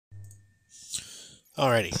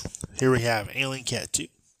Alrighty, here we have Alien Cat 2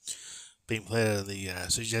 being played on the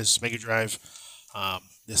Sega Genesis Mega Drive.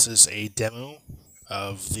 This is a demo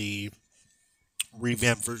of the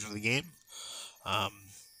revamped version of the game. Um,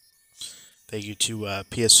 Thank you to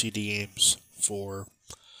PSCD Games for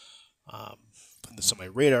putting this on my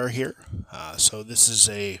radar here. So this is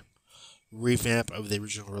a revamp of the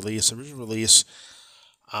original release. The original release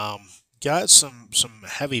um, got some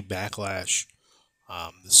heavy backlash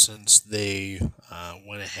since they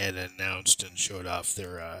went ahead and announced and showed off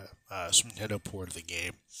their Super Nintendo port of the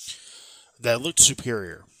game that looked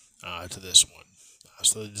superior to this one.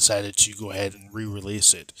 So they decided to go ahead and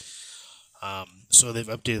re-release it. So they've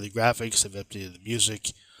updated the graphics, they've updated the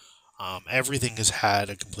music. Everything has had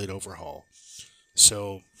a complete overhaul.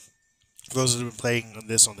 So for those that have been playing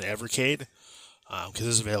this on the Evercade, because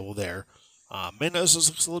it's available there, may notice this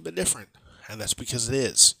looks a little bit different, and that's because it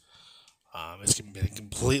is. It's been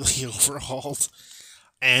completely overhauled,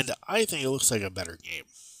 and I think it looks like a better game,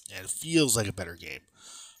 and it feels like a better game.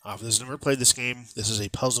 For those who've never played this game, this is a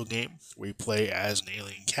puzzle game where you play as an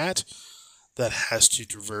alien cat that has to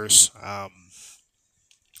traverse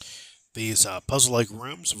these puzzle-like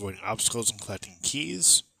rooms, avoiding obstacles and collecting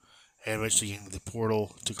keys, and eventually getting to the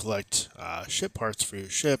portal to collect ship parts for your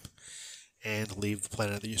ship and leave the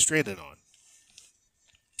planet that you're stranded on.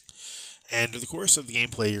 And in the course of the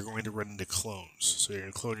gameplay, you're going to run into clones. So you're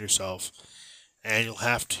going to clone yourself, and you'll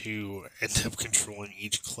have to end up controlling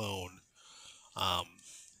each clone. Um,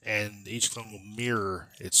 and each clone will mirror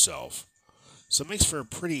itself. So it makes for a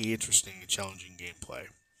pretty interesting and challenging gameplay.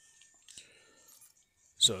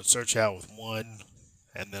 So it starts out with one,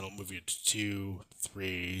 and then it'll move you to two,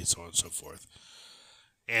 three, so on and so forth.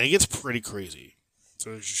 And it gets pretty crazy.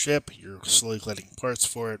 So there's your ship, you're slowly collecting parts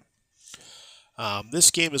for it. This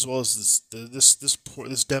game, as well as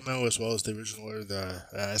this demo, as well as the original or the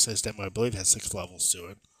SNES demo, I believe has 6 levels to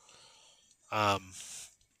it. But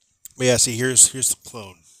yeah, see, here's the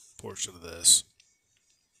clone portion of this,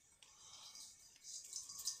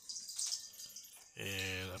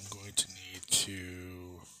 and I'm going to need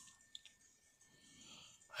to.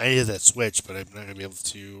 I hit that switch, but I'm not gonna be able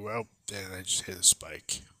to. Oh, and I just hit a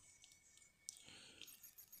spike.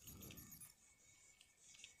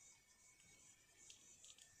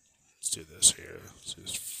 Let's do this here. Let's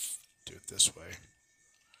just do it this way.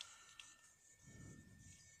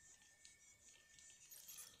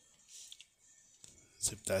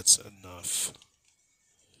 See if that's enough.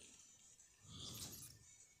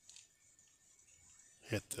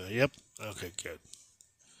 Hit the yep. Okay, good.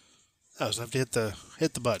 That was enough to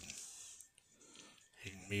hit the button.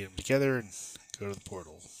 You can meet them together and go to the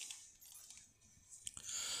portal.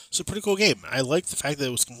 It's a pretty cool game. I like the fact that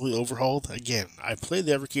it was completely overhauled. Again, I played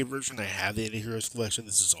the Evercade version. I have the Indie Heroes collection.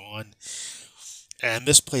 This is on, and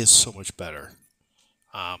this plays so much better.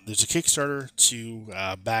 There's a Kickstarter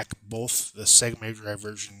to back both the Sega Mega Drive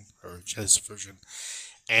version or Genesis version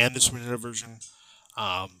and the Super Nintendo version,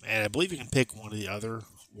 and I believe you can pick one or the other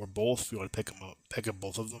or both if you want to pick up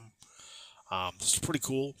both of them. It's pretty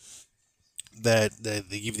cool that they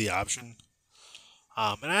give you the option.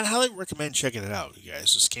 And I'd highly recommend checking it out, you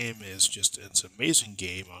guys. This game is it's an amazing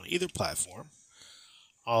game on either platform,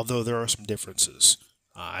 although there are some differences.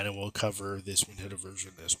 I know we'll cover this Nintendo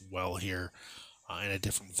version as well here in a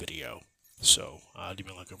different video. So, be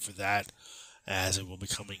looking for that as it will be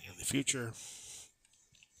coming in the future.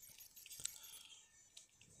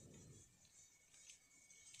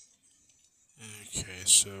 Okay,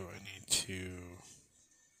 so I need to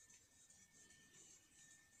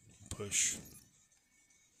push.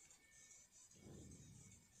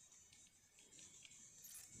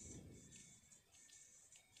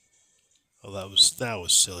 Oh, that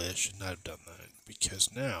was silly. I should not have done that because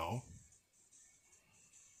now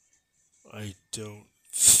I don't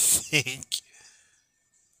think.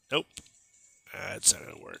 Nope, that's not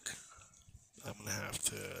gonna work. I'm gonna have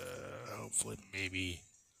to hopefully maybe.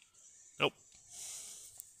 Nope,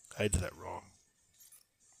 I did that wrong.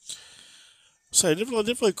 So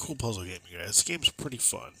definitely a cool puzzle game, you guys. This game's pretty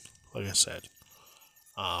fun. Like I said,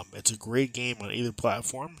 it's a great game on either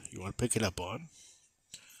platform you want to pick it up on.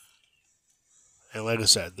 And like I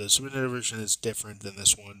said, the Super Nintendo version is different than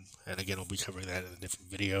this one, and again, we'll be covering that in a different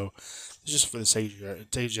video. It's just for the Sega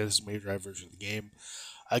Genesis Mega Drive version of the game.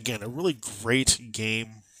 Again, a really great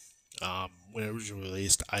game when it originally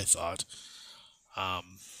released, I thought.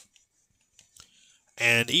 Um,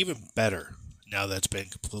 and even better now that it's been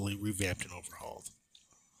completely revamped and overhauled.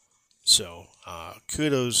 So,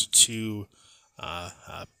 kudos to uh,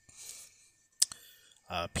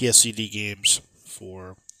 uh, PSCD Games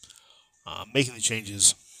for making the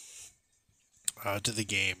changes to the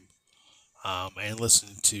game and listen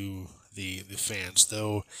to the fans.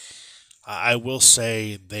 Though I will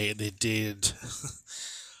say they did.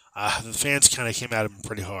 The fans kind of came at him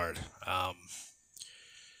pretty hard,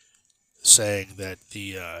 saying that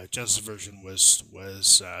the Genesis version was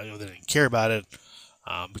they didn't care about it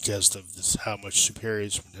because of this, how much superior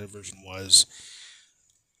the Super Nintendo version was,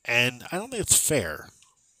 and I don't think it's fair.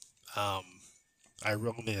 Um, I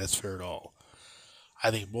really don't think that's fair at all.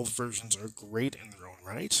 I think both versions are great in their own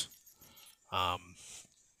right, um,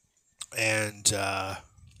 and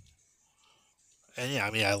and yeah,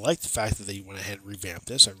 I mean I like the fact that they went ahead and revamped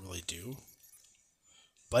this. I really do,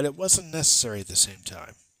 but it wasn't necessary at the same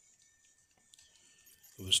time.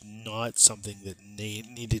 It was not something that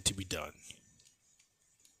needed to be done.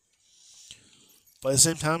 But at the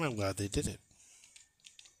same time, I'm glad they did it.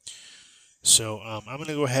 So I'm going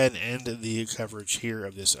to go ahead and end the coverage here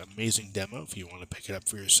of this amazing demo. If you want to pick it up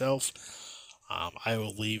for yourself, I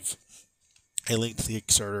will leave a link to the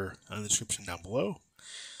Kickstarter in the description down below.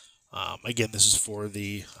 Again, this is for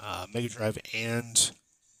the Mega Drive and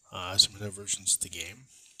some other versions of the game.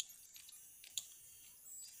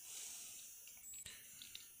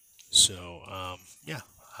 So, yeah,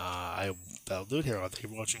 that'll do it here. Thank you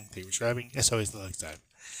for watching. Thank you for subscribing. As always, until next time,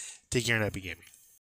 take care and happy gaming.